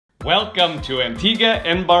Welcome to Antigua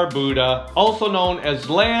and Barbuda, also known as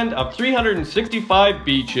land of 365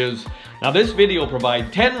 beaches. Now this video will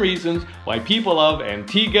provide 10 reasons why people love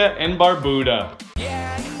Antigua and Barbuda.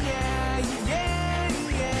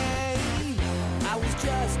 I was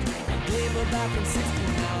just a gamer back in 69.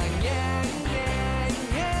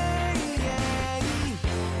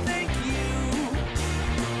 Thank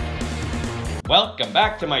you. Welcome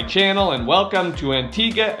back to my channel and welcome to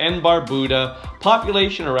Antigua and Barbuda.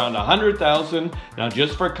 Population around 100,000. Now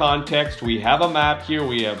just for context, we have a map here.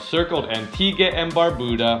 We have circled Antigua and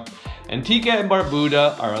Barbuda. Antigua and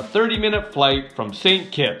Barbuda are a 30-minute flight from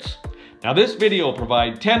St. Kitts. Now this video will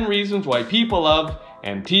provide 10 reasons why people love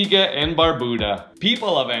Antigua and Barbuda.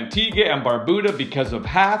 People love Antigua and Barbuda because of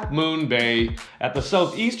Half Moon Bay. At the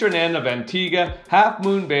southeastern end of Antigua, Half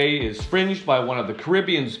Moon Bay is fringed by one of the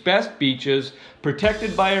Caribbean's best beaches,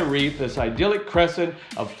 protected by a reef. This idyllic crescent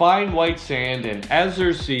of fine white sand and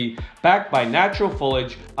azure sea, backed by natural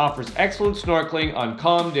foliage, offers excellent snorkeling on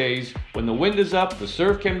calm days. When the wind is up, the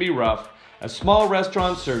surf can be rough. A small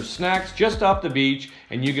restaurant serves snacks just off the beach,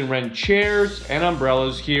 and you can rent chairs and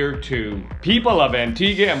umbrellas here too. People love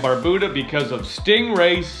Antigua and Barbuda because of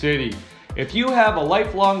Stingray City. If you have a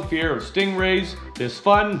lifelong fear of stingrays, this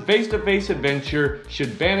fun face-to-face adventure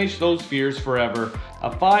should banish those fears forever. A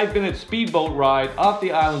 5-minute speedboat ride off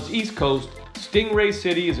the island's east coast, Stingray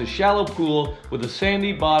City is a shallow pool with a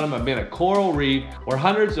sandy bottom amid a coral reef where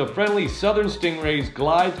hundreds of friendly southern stingrays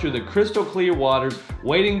glide through the crystal clear waters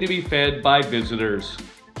waiting to be fed by visitors.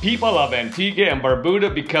 People love Antigua and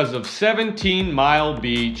Barbuda because of 17 Mile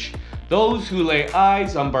Beach. Those who lay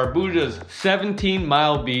eyes on Barbuda's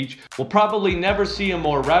 17-mile beach will probably never see a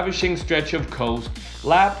more ravishing stretch of coast.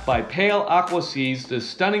 Lapped by pale aqua seas, this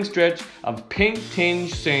stunning stretch of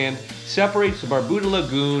pink-tinged sand separates the Barbuda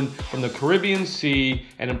Lagoon from the Caribbean Sea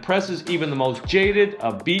and impresses even the most jaded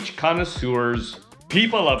of beach connoisseurs.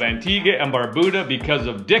 People love Antigua and Barbuda because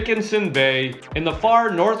of Dickenson Bay. In the far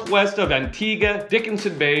northwest of Antigua,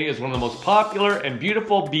 Dickenson Bay is one of the most popular and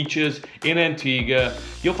beautiful beaches in Antigua.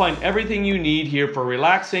 You'll find everything you need here for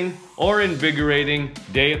relaxing or invigorating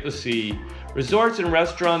day at the sea. Resorts and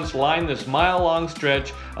restaurants line this mile-long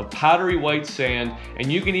stretch of powdery white sand, and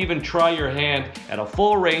you can even try your hand at a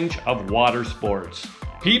full range of water sports.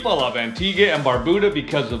 People love Antigua and Barbuda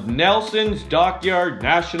because of Nelson's Dockyard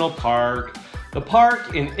National Park. The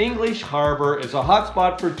park in English Harbour is a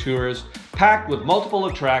hotspot for tourists, packed with multiple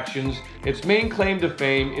attractions. Its main claim to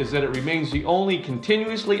fame is that it remains the only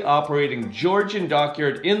continuously operating Georgian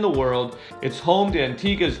dockyard in the world. It's home to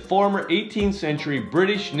Antigua's former 18th century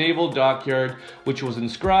British naval dockyard, which was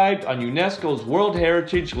inscribed on UNESCO's World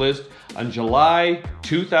Heritage List on July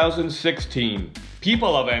 2016.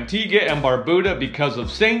 People of Antigua and Barbuda because of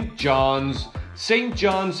St. John's. St.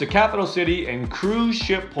 John's, the capital city and cruise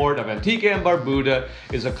ship port of Antigua and Barbuda,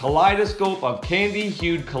 is a kaleidoscope of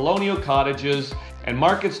candy-hued colonial cottages and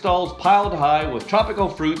market stalls piled high with tropical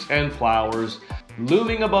fruits and flowers.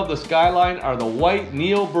 Looming above the skyline are the white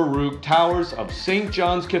neo-Baroque towers of St.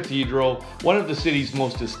 John's Cathedral, one of the city's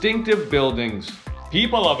most distinctive buildings.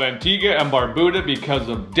 People of Antigua and Barbuda because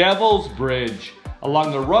of Devil's Bridge.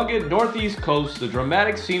 Along the rugged northeast coast, the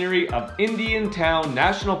dramatic scenery of Indian Town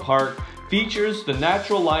National Park features the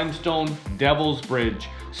natural limestone Devil's Bridge,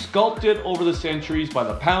 sculpted over the centuries by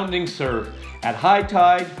the pounding surf. At high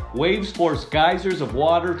tide, waves force geysers of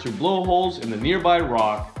water through blowholes in the nearby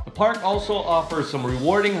rock. The park also offers some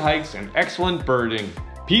rewarding hikes and excellent birding.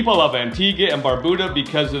 People love Antigua and Barbuda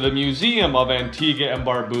because of the Museum of Antigua and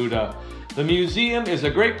Barbuda. The museum is a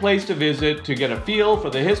great place to visit to get a feel for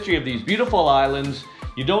the history of these beautiful islands.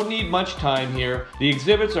 You don't need much time here. The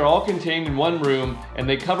exhibits are all contained in one room, and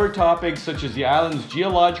they cover topics such as the island's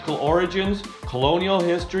geological origins, colonial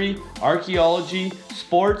history, archaeology,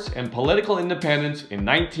 sports, and political independence in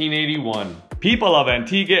 1981. People of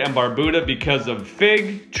Antigua and Barbuda because of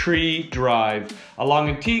Fig Tree Drive. Along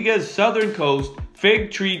Antigua's southern coast,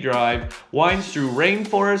 Fig Tree Drive winds through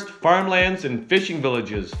rainforest, farmlands, and fishing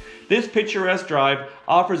villages. This picturesque drive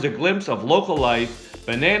offers a glimpse of local life.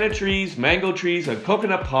 Banana trees, mango trees, and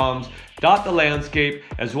coconut palms dot the landscape,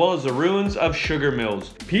 as well as the ruins of sugar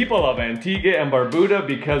mills. People of Antigua and Barbuda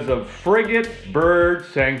because of Frigate Bird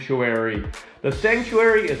Sanctuary. The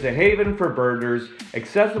sanctuary is a haven for birders,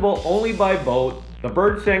 accessible only by boat. The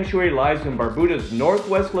bird sanctuary lies in Barbuda's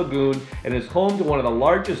northwest lagoon and is home to one of the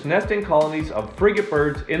largest nesting colonies of frigate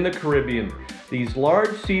birds in the Caribbean. These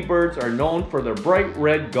large seabirds are known for their bright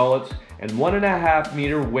red gullets and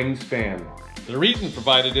 1.5-meter wingspan. The reasons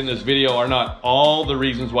provided in this video are not all the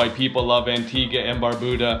reasons why people love Antigua and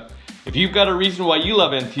Barbuda. If you've got a reason why you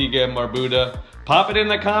love Antigua and Barbuda, Pop it in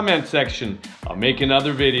the comment section. I'll make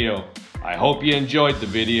another video. I hope you enjoyed the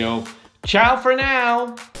video. Ciao for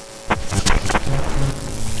now!